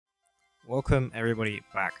welcome everybody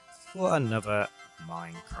back for another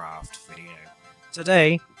Minecraft video.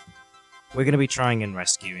 Today, we're going to be trying and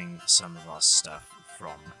rescuing some of our stuff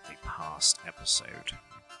from the past episode,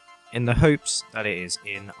 in the hopes that it is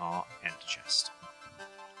in our ender chest.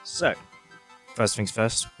 So, first things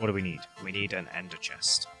first, what do we need? We need an ender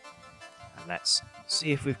chest. And let's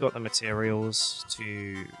see if we've got the materials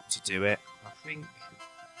to do it. I think,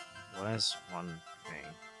 well, there's one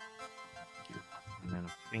thing. And then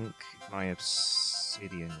I think my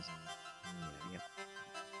obsidian is in here.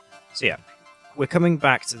 So yeah, we're coming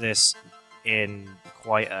back to this in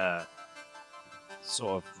quite a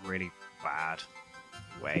sort of really bad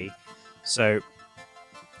way. So,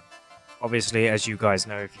 obviously, as you guys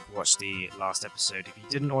know, if you've watched the last episode, if you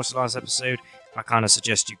didn't watch the last episode, I kind of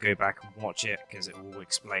suggest you go back and watch it, because it will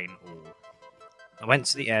explain all. I went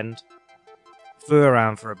to the end, flew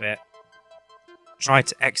around for a bit, tried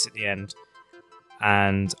to exit the end,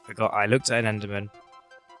 and I looked at an Enderman,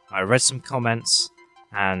 I read some comments,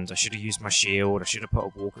 and I should have used my shield, I should have put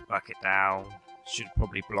a walker bucket down, should have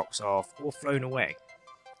probably blocks off, or flown away,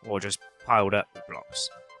 or just piled up the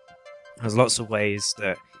blocks. There's lots of ways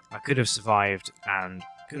that I could have survived and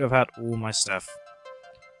could have had all my stuff,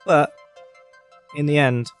 but in the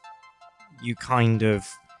end, you kind of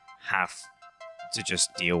have to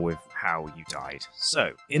just deal with how you died.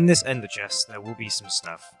 So, in this ender chest, there will be some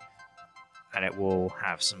stuff, and it will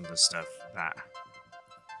have some of the stuff that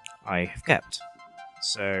I have kept.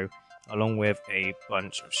 So, along with a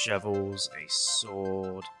bunch of shovels, a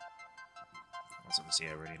sword. That's obviously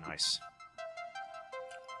a really nice.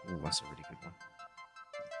 Ooh, that's a really good one.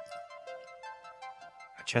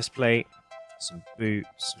 A chest plate, some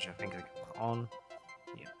boots, which I think I can put on.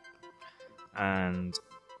 Yeah. And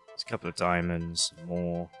a couple of diamonds,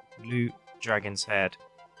 more loot, dragon's head,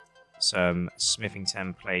 some smithing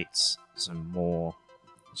templates, some more,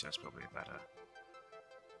 which that's probably a better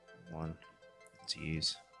one to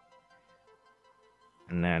use,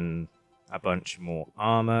 and then a bunch more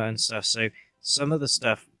armor and stuff. So some of the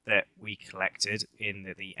stuff that we collected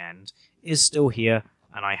in the end is still here,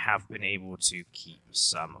 and I have been able to keep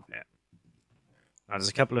some of it. Now, there's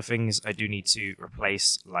a couple of things I do need to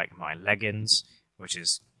replace, like my leggings, which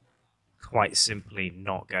is quite simply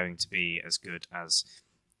not going to be as good as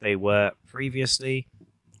they were previously.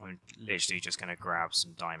 I'm literally just going to grab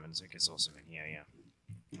some diamonds. I guess also in here, yeah.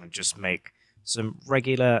 And just make some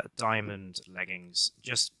regular diamond leggings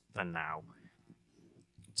just for now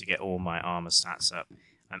to get all my armor stats up.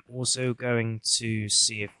 I'm also going to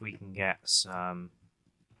see if we can get some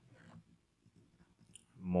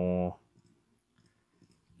more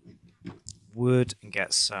wood and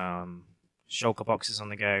get some shulker boxes on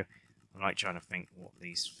the go. I'm like trying to think what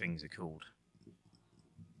these things are called.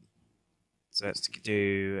 So let's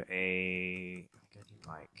do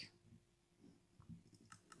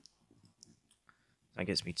that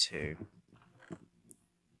gets me 2.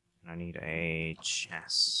 And I need a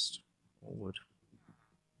chest or wood.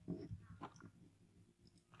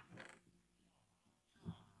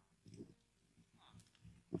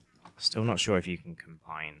 Still not sure if you can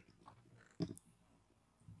combine.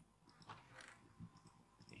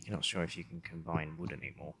 You're not sure if you can combine wood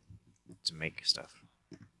anymore to make stuff.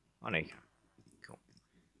 Oh, no, you can. Cool.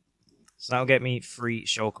 So that'll get me 3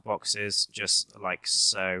 shulker boxes, just like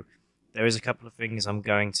so. There is a couple of things I'm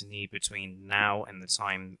going to need between now and the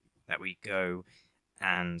time that we go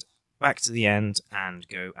and back to the end and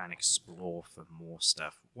go and explore for more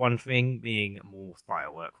stuff. One thing being more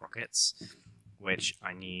firework rockets, which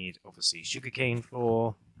I need obviously sugarcane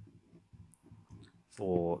for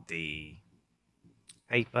the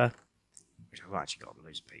paper, which I've actually got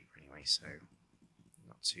loads of paper anyway, so I'm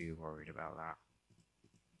not too worried about that.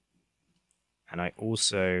 And I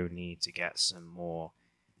also need to get some more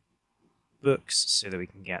books so that we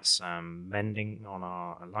can get some mending on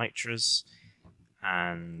our elytras,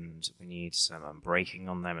 and we need some unbreaking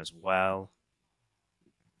on them as well.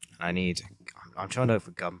 I'm trying to look for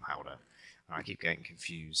gunpowder, and I keep getting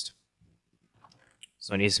confused.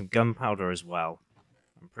 So I need some gunpowder as well.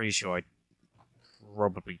 I'm pretty sure I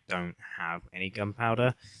probably don't have any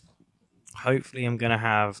gunpowder. Hopefully I'm going to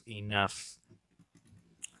have enough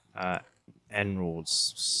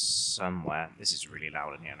emeralds somewhere. This is really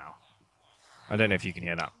loud in here now. I don't know if you can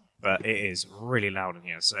hear that, but it is really loud in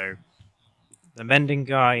here. So the mending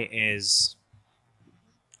guy is,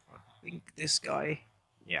 I think, this guy.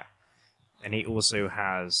 Yeah. And he also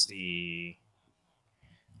has the...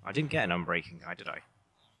 I didn't get an unbreaking guy, did I?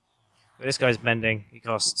 But this guy's mending. He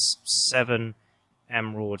costs 7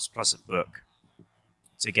 emeralds plus a book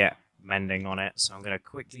to get mending on it. So I'm going to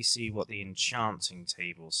quickly see what the enchanting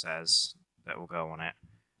table says that will go on it.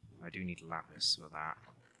 I do need lapis for that.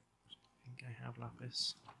 I think I have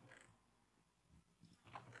lapis.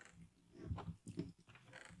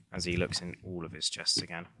 As he looks in all of his chests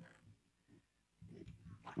again.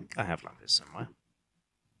 I have lapis somewhere.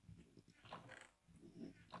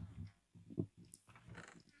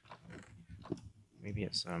 Maybe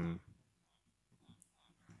it's in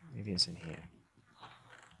here.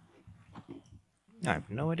 I have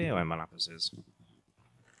no idea where my lapis is.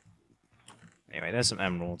 Anyway, there's some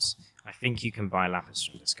emeralds. I think you can buy lapis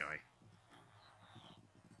from this guy.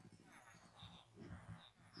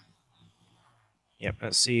 Yep,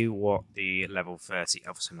 let's see what the level 30...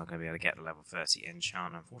 Obviously, I'm not going to be able to get the level 30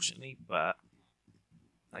 enchant, unfortunately, but...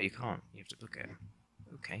 No, you can't. You have to book it.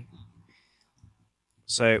 Okay.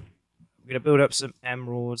 So, we're going to build up some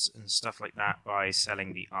emeralds and stuff like that by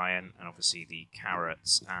selling the iron and obviously the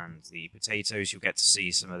carrots and the potatoes. You'll get to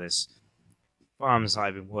see some of this farms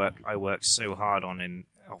I worked so hard on in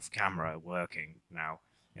off camera working now.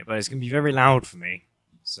 Yeah, but it's going to be very loud for me,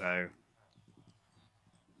 so...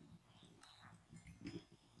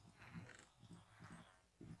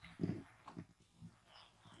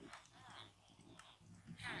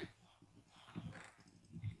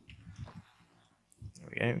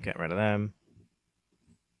 There we go, get rid of them.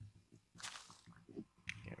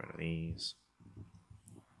 Get rid of these.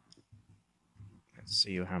 Let's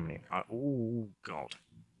see how many... Oh, God.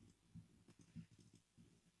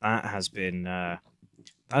 That has been... that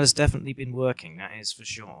has definitely been working, that is for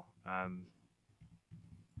sure. I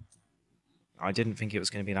didn't think it was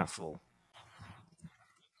going to be that full.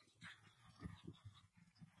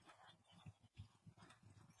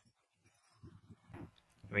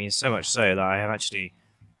 I mean, so much so that I have actually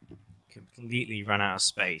completely run out of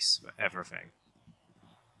space for everything.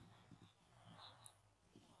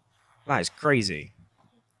 That is crazy.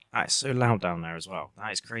 That is so loud down there as well.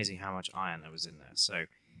 That is crazy how much iron there was in there. So,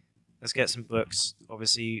 let's get some books.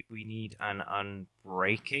 Obviously, we need an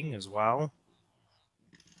unbreaking as well.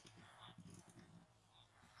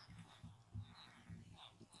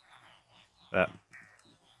 But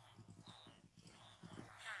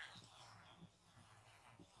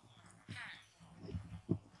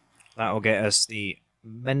that will get us the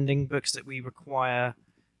mending books that we require.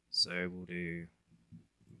 So we'll do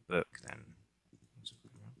book then.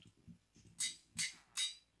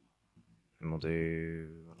 And we'll do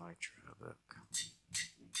Elytra book.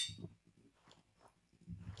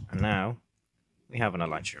 And now we have an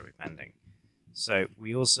Elytra with mending. So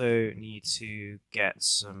we also need to get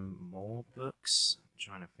some more books. I'm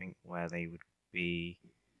trying to think where they would be,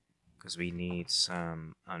 because we need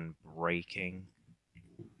some unbreaking.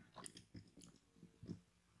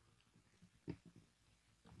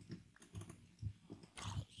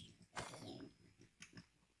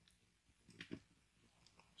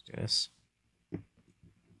 Let's do this.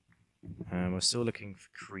 We're still looking for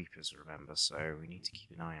creepers, remember, so we need to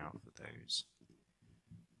keep an eye out for those.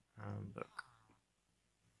 Book.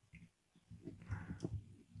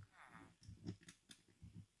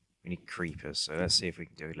 We need creepers, so let's see if we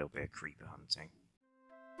can do a little bit of creeper hunting.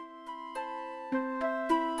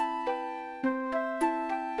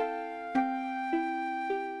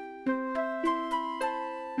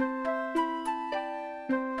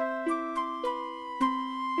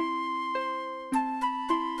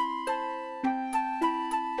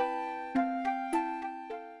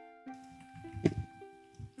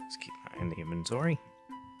 Let's keep that in the inventory,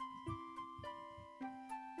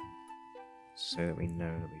 so that we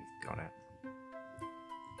know that we've got it.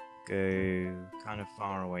 Go kind of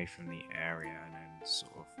far away from the area and then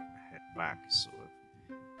sort of head back, sort of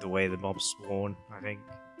the way the mobs spawn, I think.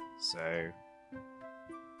 So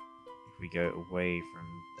if we go away from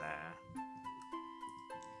there,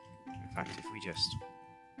 in fact, if we just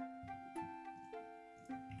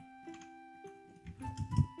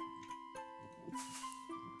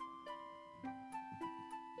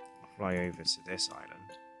fly over to this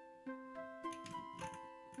island.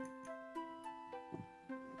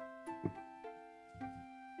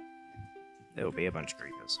 There will be a bunch of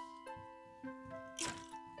creepers.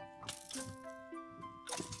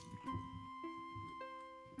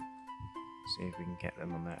 See if we can get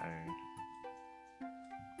them on their own.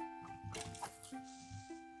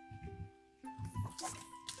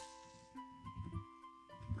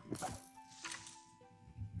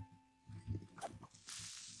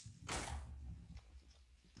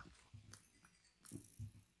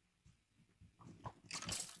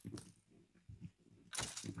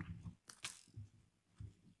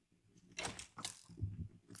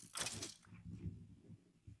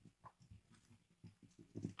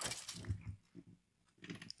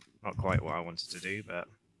 Not quite what I wanted to do, but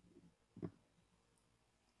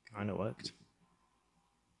Kinda worked.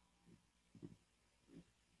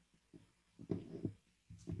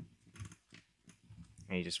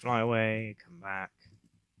 And you just fly away, come back.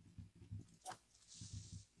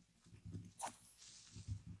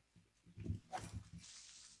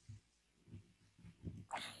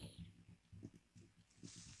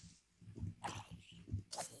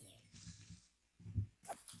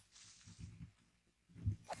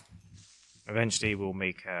 Eventually we'll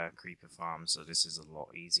make a creeper farm, so this is a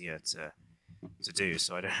lot easier to do,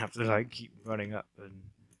 so I don't have to like keep running up and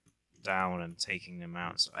down and taking them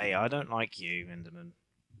out. So hey, I don't like you, Enderman.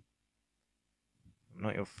 I'm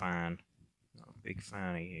not your fan. Not a big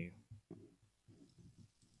fan of you.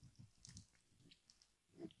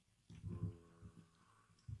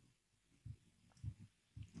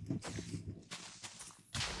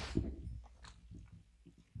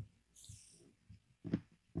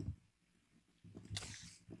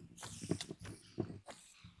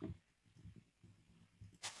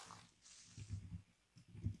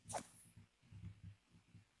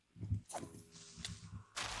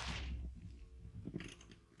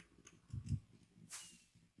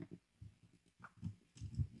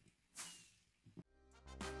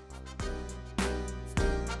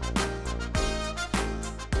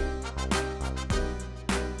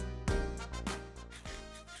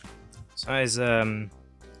 So as a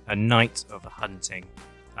night of hunting,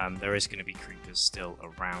 there is going to be creepers still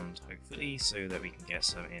around, hopefully, so that we can get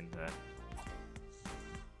some in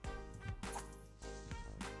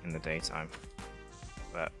the daytime.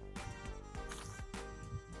 But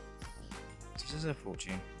is there a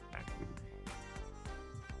fortune? No.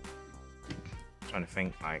 I'm trying to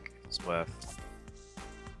think like if it's worth.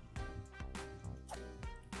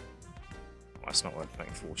 Well, it's not worth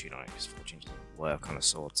putting fortune on it because fortune doesn't work on a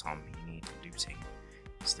sword, Tom. You need looting.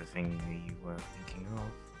 It's the thing you were thinking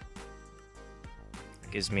of.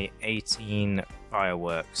 It gives me 18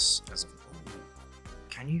 fireworks as a.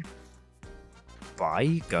 Can you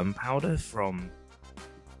buy gunpowder from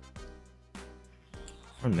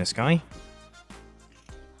this guy?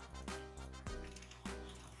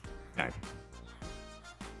 No.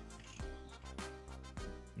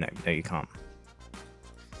 No, you can't.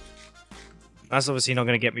 That's obviously not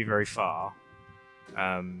going to get me very far.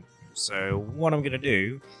 So what I'm going to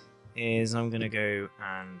do is I'm going to go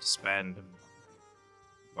and spend,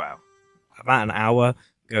 well, about an hour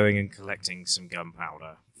going and collecting some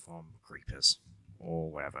gunpowder from creepers or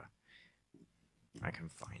whatever I can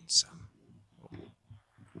find some.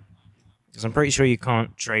 Because I'm pretty sure you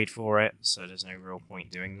can't trade for it, so there's no real point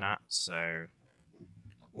doing that. So,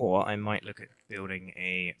 or I might look at building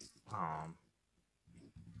a farm.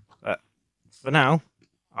 But for now,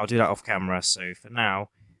 I'll do that off camera. So for now,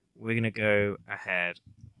 we're going to go ahead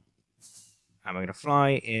and we're going to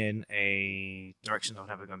fly in a direction I've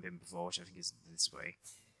never gone in before, which I think is this way.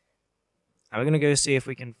 And we're going to go see if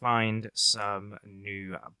we can find some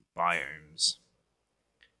new biomes.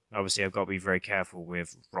 Obviously, I've got to be very careful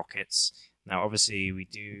with rockets. Now, obviously, we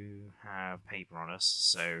do have paper on us,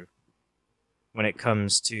 so when it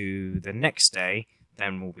comes to the next day,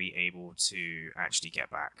 then we'll be able to actually get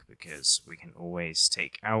back, because we can always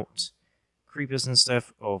take out creepers and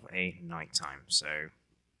stuff of a nighttime. So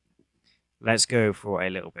let's go for a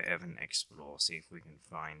little bit of an explore, see if we can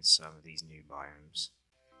find some of these new biomes.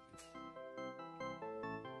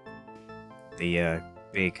 The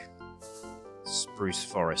big spruce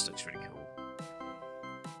forest looks really cool.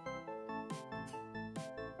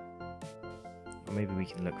 Or maybe we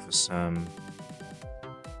can look for some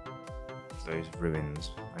of those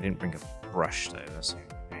ruins. I didn't bring a brush though, that's the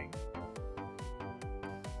only thing.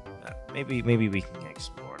 Maybe we can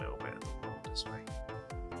explore a little bit of the world this way.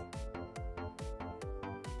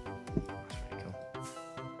 That's really cool.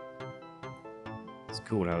 It's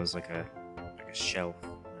cool how there's like a shelf.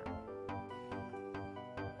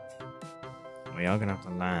 We are going to have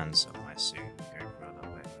to land somewhere soon, go for a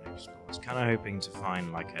little bit of an explore. I was kind of hoping to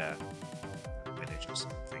find like a village or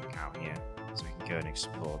something out here, so we can go and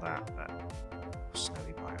explore that, but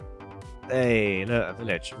snowy biome. Hey, look, a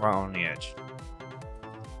village right on the edge.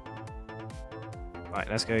 Right,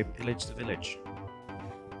 let's go pillage the village.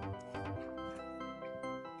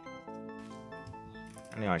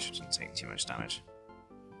 And the ice shouldn't take too much damage.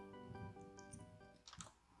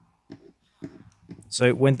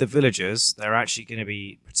 So when the villagers, they're actually going to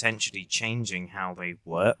be potentially changing how they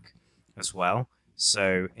work as well.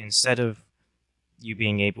 So instead of you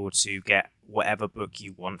being able to get whatever book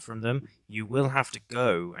you want from them, you will have to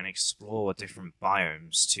go and explore different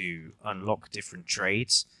biomes to unlock different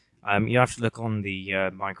trades. You have to look on the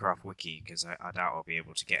Minecraft wiki, because I doubt I'll be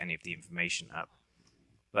able to get any of the information up.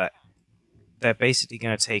 But they're basically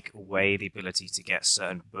going to take away the ability to get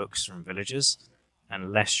certain books from villagers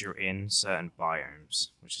unless you're in certain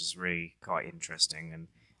biomes, which is really quite interesting. And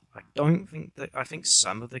I think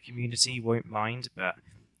some of the community won't mind, but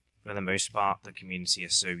for the most part, the community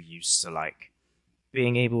is so used to like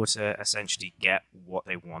being able to essentially get what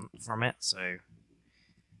they want from it. So,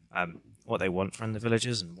 what they want from the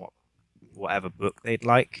villagers and whatever book they'd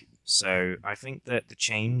like. So I think that the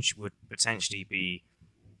change would potentially be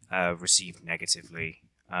received negatively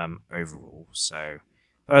overall. So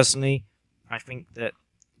personally, I think that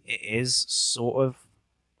it's sort of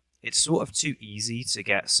too easy to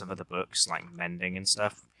get some of the books like mending and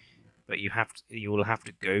stuff, but you will have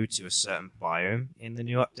to go to a certain biome in the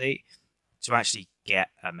new update to actually get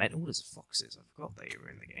a mend. Oh, there's foxes. I forgot they were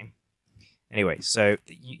in the game. Anyway, so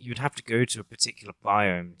you'd have to go to a particular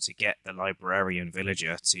biome to get the librarian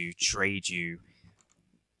villager to trade you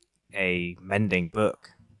a mending book.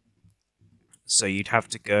 So you'd have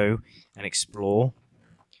to go and explore.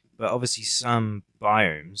 But obviously some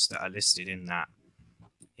biomes that are listed in that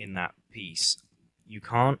piece, you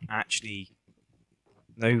can't actually,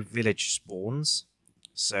 no village spawns.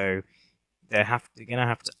 So they're gonna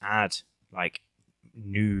have to add like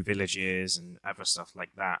new villages and other stuff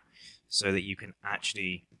like that so that you can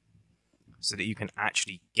actually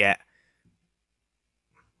get,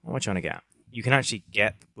 what am I trying to get? You can actually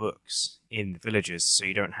get the books in the villages, so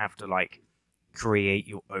you don't have to like create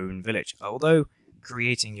your own village. Although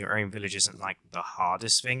creating your own village isn't like the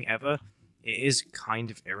hardest thing ever, it is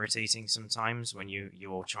kind of irritating sometimes when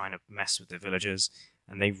you're trying to mess with the villagers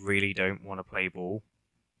and they really don't want to play ball.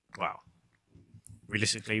 Well,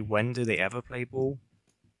 realistically, when do they ever play ball?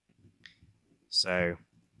 So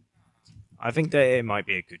I think that it might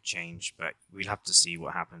be a good change, but we'll have to see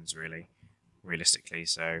what happens realistically.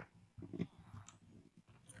 So,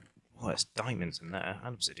 oh, there's diamonds in there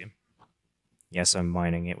and obsidian. Yes, I'm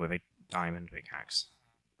mining it with a diamond pickaxe.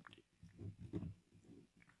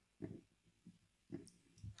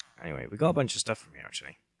 Anyway, we got a bunch of stuff from here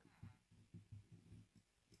actually.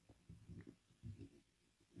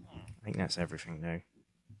 I think that's everything though.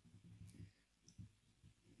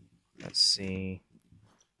 Let's see.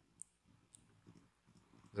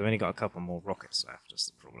 I've only got a couple more rockets left, that's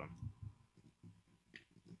the problem.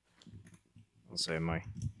 Also, my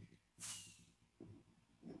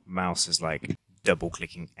mouse is like double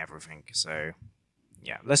clicking everything, so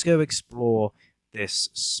yeah. Let's go explore this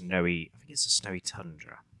snowy, I think it's a snowy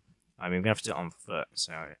tundra. I mean, we're going to have to do it on foot,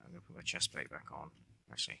 so I'm going to put my chest plate back on.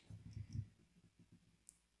 Actually,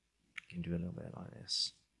 I can do a little bit like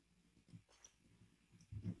this.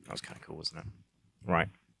 That was kind of cool, wasn't it? Right.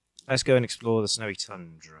 Let's go and explore the snowy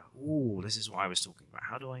tundra. Ooh, this is what I was talking about.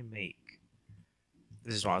 How do I make...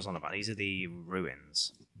 This is what I was on about. These are the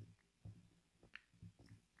ruins.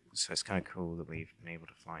 So it's kind of cool that we've been able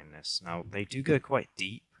to find this. Now, they do go quite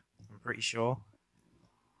deep, I'm pretty sure.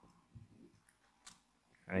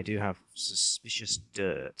 And they do have suspicious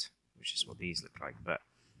dirt, which is what these look like. But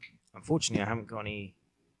unfortunately, I haven't got any...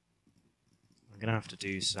 I'm going to have to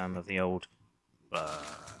do some of the old...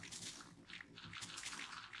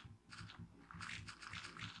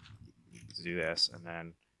 to do this, and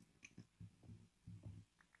then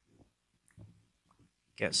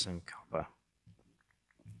get some copper.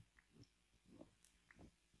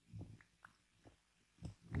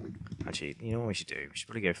 Actually, you know what we should do? We should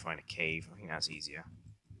probably go find a cave. I think that's easier.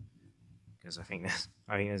 Because I think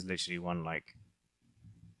there's literally one like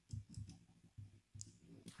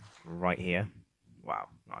right here. Wow,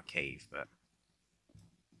 not a cave, but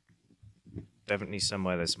definitely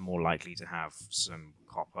somewhere that's more likely to have some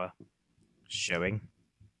copper showing.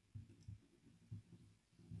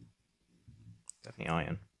 Definitely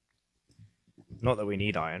iron. Not that we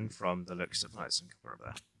need iron from the looks of some copper up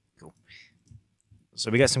there. Cool. So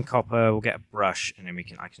we get some copper, we'll get a brush, and then we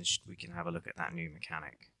can have a look at that new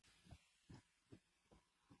mechanic.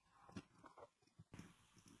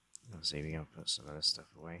 Let's see if we can put some of this stuff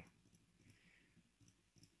away.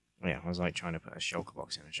 Oh yeah, I was like trying to put a shulker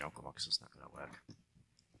box in a shulker box, it's not going to work.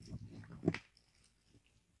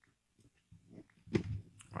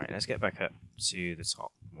 Right, let's get back up to the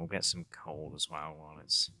top. We'll get some coal as well while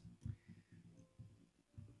it's...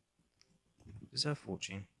 Does that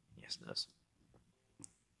fortune? Yes, it does.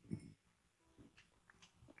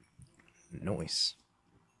 Nice.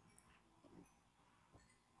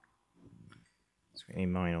 Let's quickly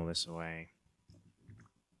mine all this away.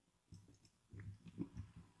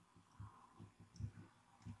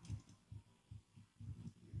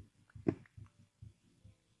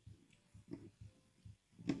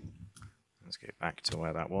 Let's go back to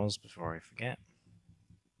where that was before I forget.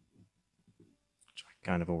 Try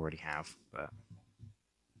kind of already have, but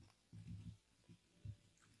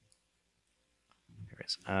here it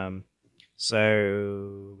is.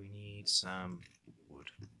 So we need some wood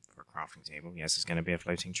for a crafting table. Yes, it's going to be a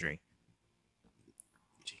floating tree.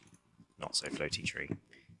 Not so floaty tree.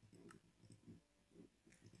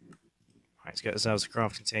 Right, let's get ourselves a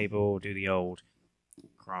crafting table, do the old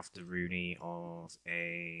craft the Rooney of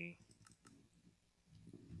a...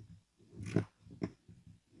 I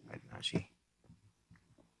didn't actually...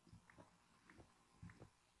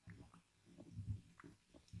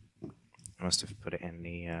 I must have put it in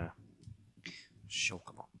the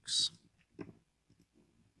shulker box.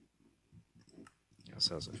 Get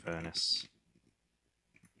ourselves a furnace.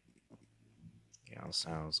 Get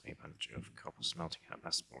ourselves a bunch of copper smelting up.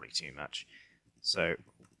 That's probably too much. So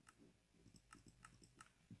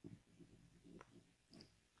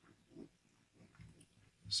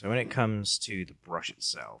when it comes to the brush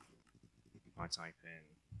itself, I type in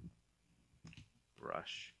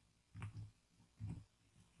brush.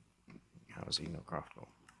 How is he not craftable?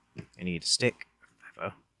 I need a stick of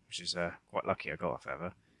feather, which is quite lucky I got a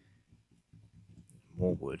feather.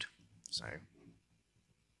 More wood, so.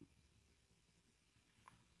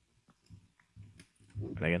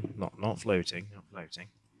 And again, not floating, not floating.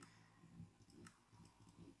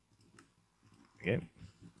 There we go.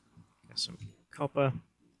 Get some copper.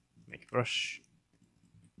 Make a brush.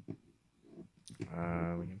 We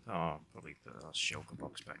can probably put our shulker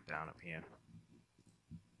box back down up here.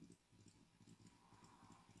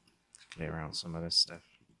 Clear out some of this stuff.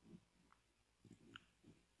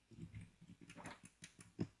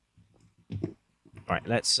 Right,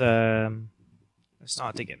 let's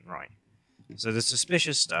start digging. Right. So the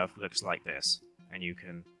suspicious stuff looks like this, and you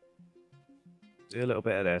can do a little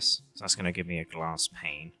bit of this. So that's going to give me a glass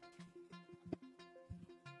pane.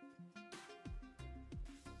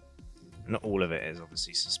 Not all of it is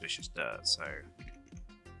obviously suspicious dirt, so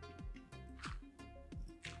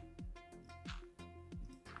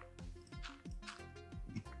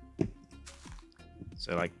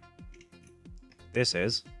like this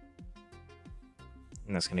is,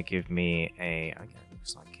 and that's going to give me a, okay, it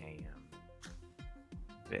looks like a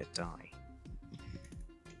bit of dye.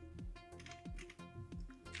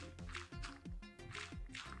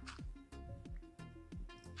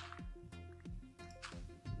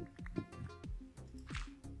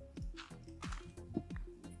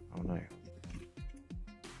 Oh no.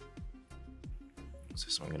 What's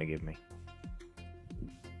this one going to give me?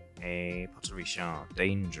 A pottery shard.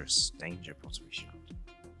 Danger pottery shard.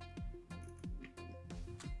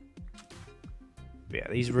 But yeah,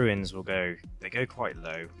 these ruins will go, they go quite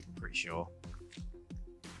low, I'm pretty sure.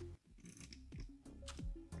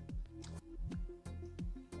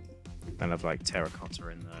 They'll have like terracotta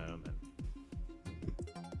in them. And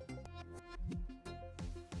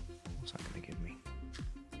what's that going to give me?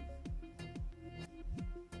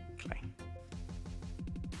 Clay.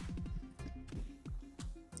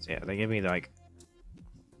 So yeah, they give me like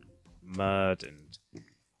mud and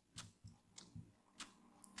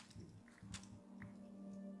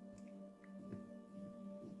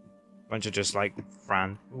bunch of just like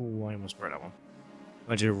oh, I almost broke that one.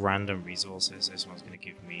 Bunch of random resources. This one's going to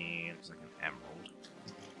give me, looks like an emerald.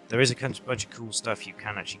 There is a bunch of cool stuff you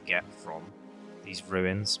can actually get from these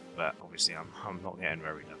ruins, but obviously I'm not getting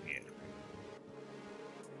very lucky at it.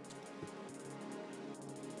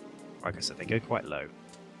 Like I said, they go quite low.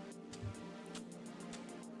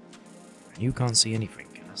 And you can't see anything,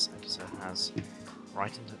 as it has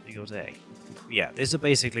brightened up your day. But yeah, these are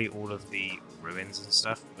basically all of the ruins and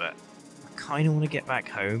stuff, but I kind of want to get back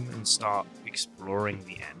home and start exploring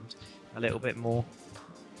the end a little bit more.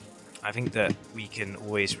 I think that we can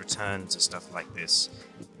always return to stuff like this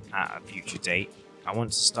at a future date. I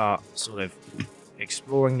want to start sort of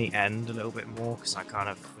exploring the end a little bit more because I kind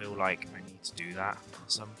of feel like I need to do that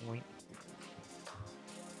at some point.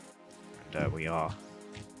 And we are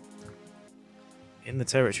in the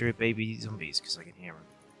territory of baby zombies because I can hear them.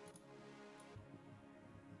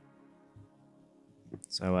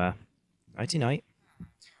 So, nighty night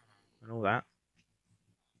and all that.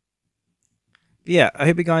 But yeah, I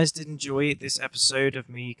hope you guys did enjoy this episode of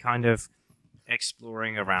me kind of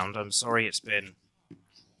exploring around. I'm sorry it's been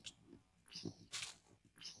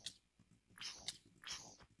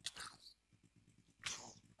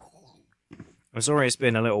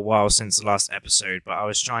a little while since the last episode, but I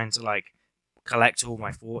was trying to like collect all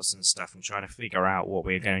my thoughts and stuff and trying to figure out what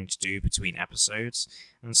we're going to do between episodes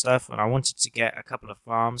and stuff. And I wanted to get a couple of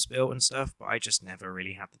farms built and stuff, but I just never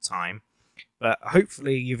really had the time. But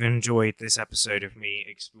hopefully you've enjoyed this episode of me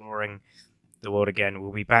exploring the world again.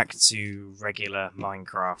 We'll be back to regular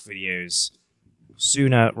Minecraft videos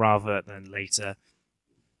sooner rather than later.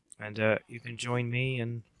 And you can join me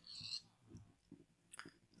in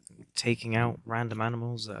taking out random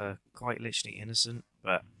animals that are quite literally innocent,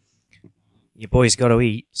 but your boy's got to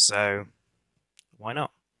eat, so why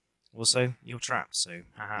not? Also, you're trapped, so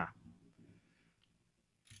haha.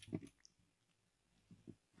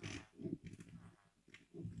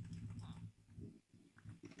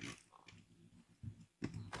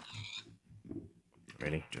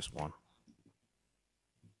 Really, just one.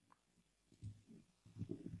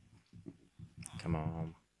 Come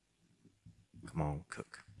on. Come on,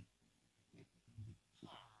 cook.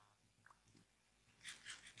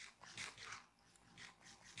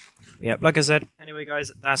 Yeah, like I said, anyway,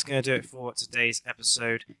 guys, that's going to do it for today's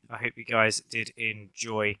episode. I hope you guys did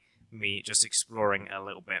enjoy me just exploring a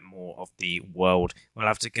little bit more of the world. We'll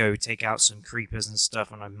have to go take out some creepers and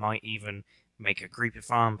stuff, and I might even make a creeper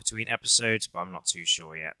farm between episodes, but I'm not too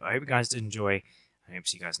sure yet. But I hope you guys did enjoy. I hope to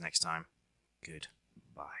see you guys next time.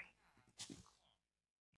 Goodbye.